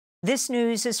This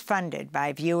news is funded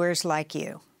by viewers like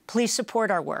you. Please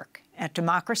support our work at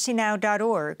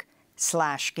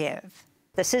democracynow.org/give.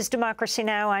 This is Democracy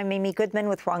Now! I'm Mimi Goodman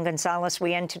with Juan González.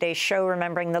 We end today's show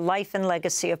remembering the life and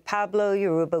legacy of Pablo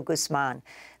Yoruba Guzmán,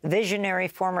 the visionary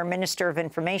former Minister of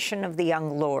Information of the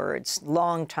Young Lords,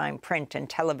 longtime print and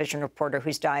television reporter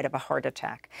who's died of a heart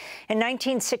attack. In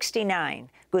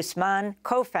 1969, Guzmán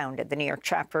co-founded the New York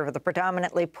chapter of the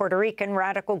predominantly Puerto Rican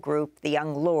radical group, the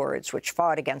Young Lords, which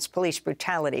fought against police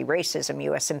brutality, racism,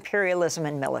 U.S. imperialism,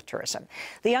 and militarism.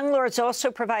 The Young Lords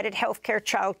also provided health care,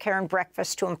 child care, and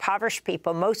breakfast to impoverished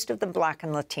people, most of them Black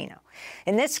and Latino.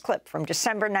 In this clip from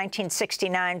December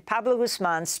 1969, Pablo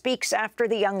Guzmán speaks after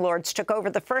the Young Lords took over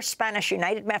the first Spanish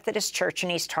United Methodist Church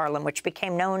in East Harlem, which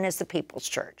became known as the People's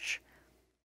Church.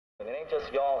 It ain't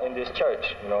just y'all in this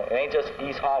church, you know, it ain't just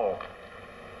East Harlem.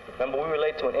 Remember, we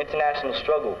relate to an international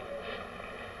struggle.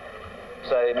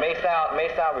 So it may sound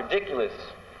ridiculous,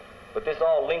 but this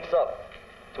all links up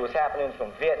to what's happening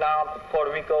from Vietnam to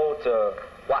Puerto Rico to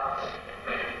Watts.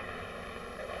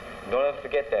 Don't ever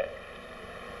forget that.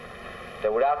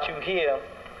 That without you here,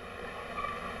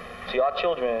 see, our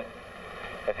children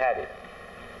have had it.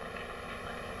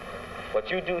 What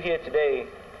you do here today,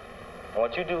 and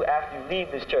what you do after you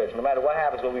leave this church, no matter what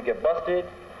happens, whether we get busted,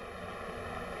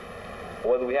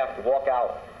 or whether we have to walk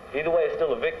out, either way, it's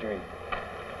still a victory.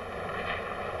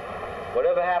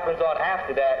 Whatever happens on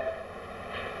after that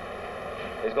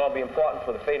is going to be important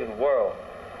for the fate of the world,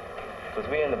 because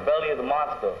we're in the belly of the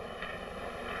monster.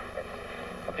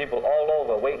 And people all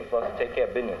over are waiting for us to take care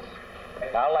of business. Now,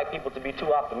 I don't like people to be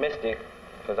too optimistic,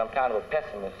 because I'm kind of a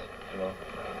pessimist, you know.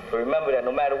 But remember that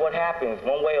no matter what happens,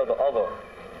 one way or the other,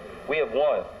 we have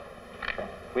won.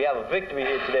 We have a victory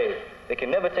here today. They can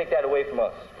never take that away from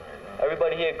us.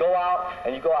 Everybody here, go out,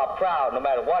 and you go out proud no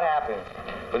matter what happens.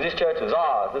 But this church is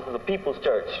ours. This is a people's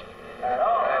church.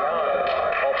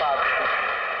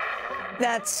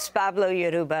 That's Pablo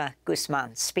Yoruba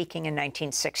Guzmán speaking in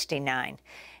 1969.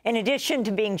 In addition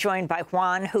to being joined by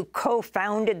Juan, who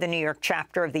co-founded the New York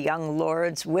chapter of the Young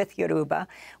Lords with Yoruba,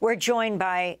 we're joined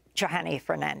by Johanna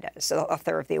Fernández, the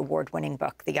author of the award-winning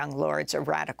book, The Young Lords, A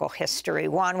Radical History.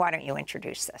 Juan, why don't you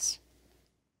introduce this?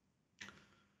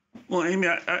 Well, Amy,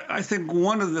 I think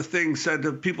one of the things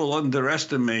that people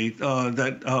underestimate,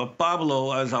 that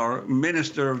Pablo, as our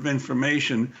Minister of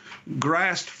Information,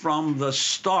 grasped from the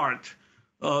start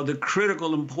the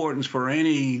critical importance for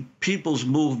any people's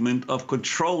movement of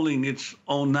controlling its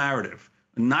own narrative,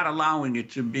 not allowing it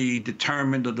to be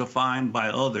determined or defined by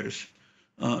others.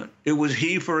 It was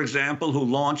he, for example, who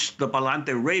launched the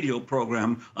Palante radio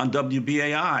program on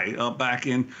WBAI back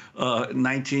in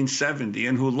 1970,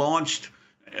 and who launched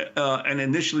and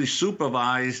initially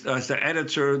supervised as the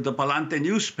editor of the Palante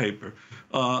newspaper.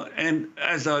 And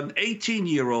as an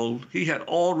 18-year-old, he had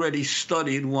already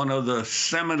studied one of the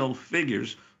seminal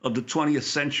figures of the 20th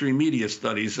century media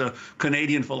studies,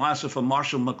 Canadian philosopher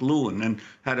Marshall McLuhan, and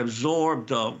had absorbed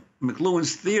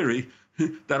McLuhan's theory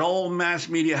that all mass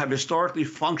media have historically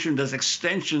functioned as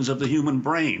extensions of the human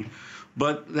brain,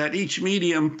 but that each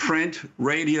medium, print,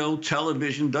 radio,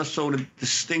 television, does so in a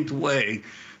distinct way,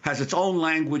 has its own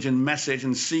language and message,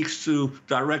 and seeks to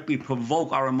directly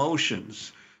provoke our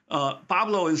emotions.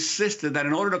 Pablo insisted that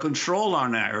in order to control our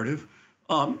narrative,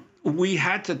 we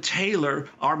had to tailor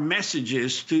our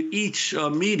messages to each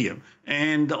medium,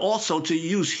 and also to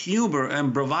use humor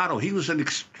and bravado. He was an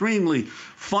extremely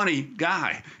funny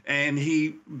guy, and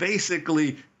he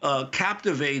basically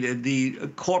captivated the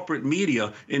corporate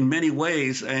media in many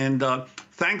ways. And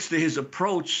thanks to his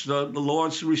approach, the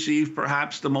Lords received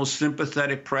perhaps the most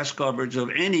sympathetic press coverage of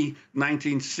any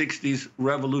 1960s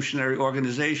revolutionary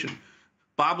organization.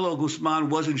 Pablo Guzmán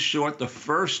was, in short, the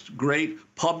first great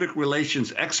public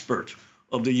relations expert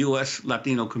of the U.S.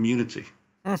 Latino community.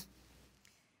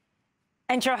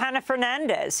 And Johanna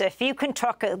Fernández, if you can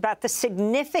talk about the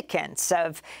significance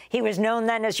of, he was known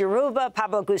then as Yoruba,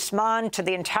 Pablo Guzmán, to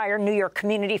the entire New York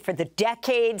community for the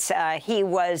decades. He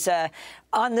was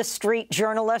on-the-street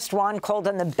journalist. Juan called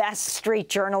him the best street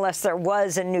journalist there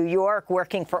was in New York,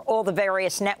 working for all the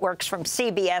various networks from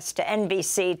CBS to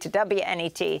NBC to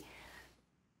WNET.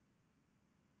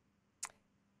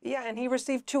 Yeah, and he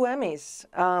received 2 Emmys.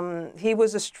 He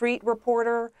was a street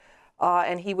reporter,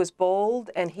 and he was bold,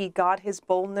 and he got his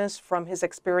boldness from his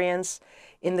experience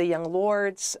in the Young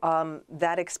Lords,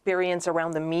 that experience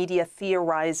around the media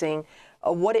theorizing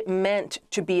what it meant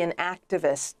to be an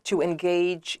activist, to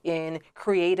engage in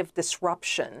creative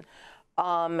disruption,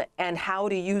 and how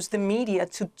to use the media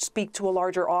to speak to a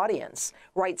larger audience,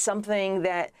 right? Something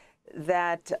that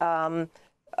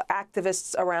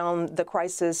activists around the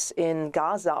crisis in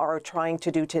Gaza are trying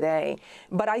to do today.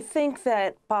 But I think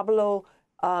that Pablo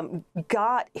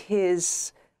got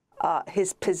his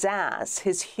pizzazz,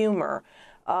 his humor,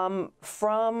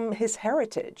 from his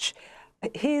heritage.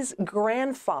 His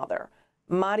grandfather,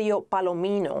 Mario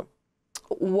Palomino,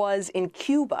 was in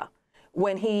Cuba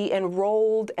when he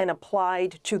enrolled and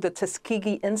applied to the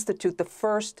Tuskegee Institute, the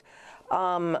first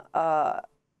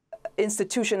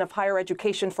institution of higher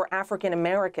education for African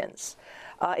Americans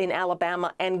in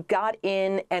Alabama, and got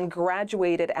in and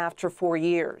graduated after 4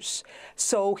 years.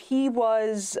 So he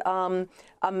was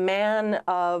a man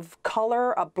of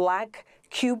color, a Black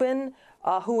Cuban,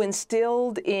 who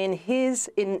instilled in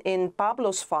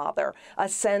Pablo's father a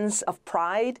sense of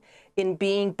pride in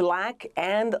being Black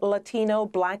and Latino,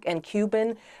 Black and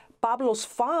Cuban. Pablo's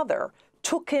father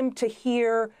took him to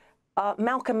hear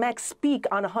Malcolm X speak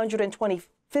on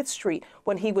 125th Street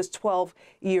when he was 12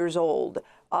 years old.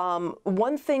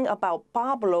 One thing about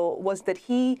Pablo was that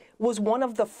he was one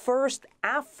of the first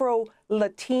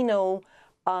Afro-Latino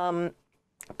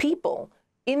people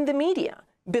in the media.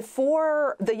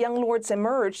 Before the Young Lords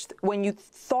emerged, when you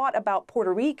thought about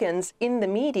Puerto Ricans in the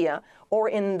media or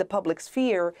in the public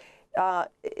sphere,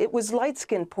 it was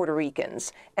light-skinned Puerto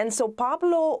Ricans. And so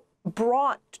Pablo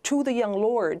brought to the Young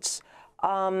Lords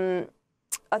a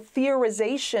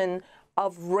theorization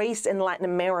of race in Latin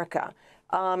America.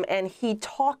 And he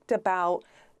talked about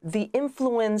the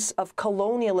influence of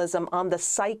colonialism on the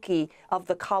psyche of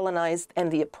the colonized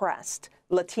and the oppressed,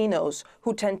 Latinos,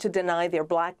 who tend to deny their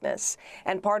Blackness.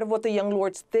 And part of what the Young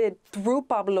Lords did through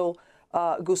Pablo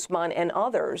Guzmán and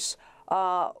others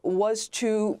was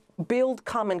to build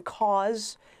common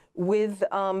cause with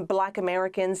Black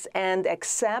Americans and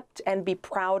accept and be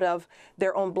proud of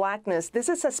their own Blackness. This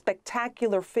is a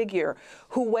spectacular figure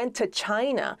who went to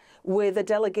China with a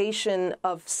delegation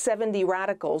of 70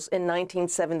 radicals in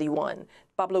 1971.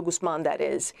 Pablo Guzmán, that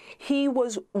is. He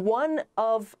was one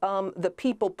of the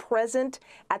people present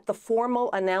at the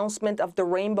formal announcement of the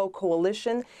Rainbow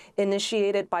Coalition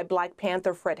initiated by Black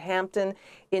Panther Fred Hampton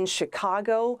in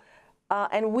Chicago.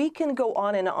 And we can go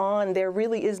on and on. There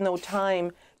really is no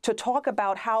time to talk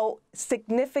about how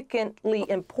significantly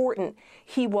important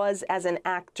he was as an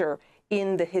actor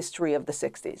in the history of the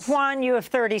 60s. Juan, you have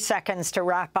 30 seconds to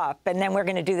wrap up, and then we're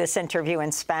going to do this interview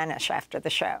in Spanish after the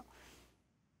show.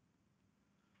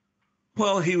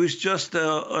 Well, he was just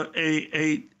a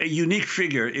unique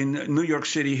figure in New York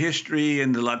City history,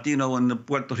 and the Latino and the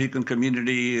Puerto Rican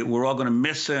community. We're all going to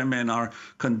miss him, and our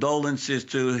condolences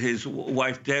to his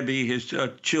wife, Debbie, his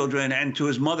children, and to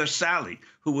his mother, Sally,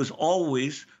 who was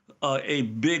always a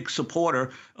big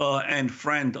supporter and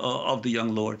friend of the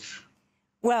Young Lords.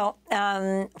 Well,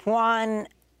 Juan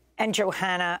and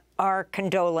Johanna, our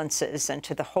condolences, and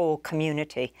to the whole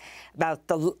community about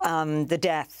the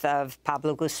death of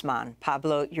Pablo Guzmán,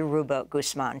 Pablo Yoruba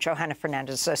Guzmán. Johanna Fernández,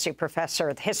 Associate Professor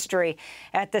of History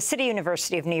at the City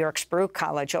University of New York's Baruch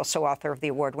College, also author of the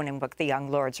award-winning book, The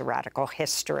Young Lords, A Radical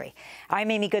History.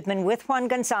 I'm Amy Goodman with Juan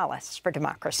González for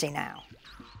Democracy Now!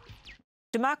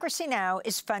 Democracy Now!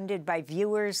 Is funded by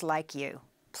viewers like you.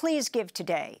 Please give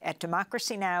today at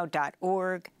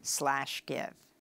democracynow.org/give.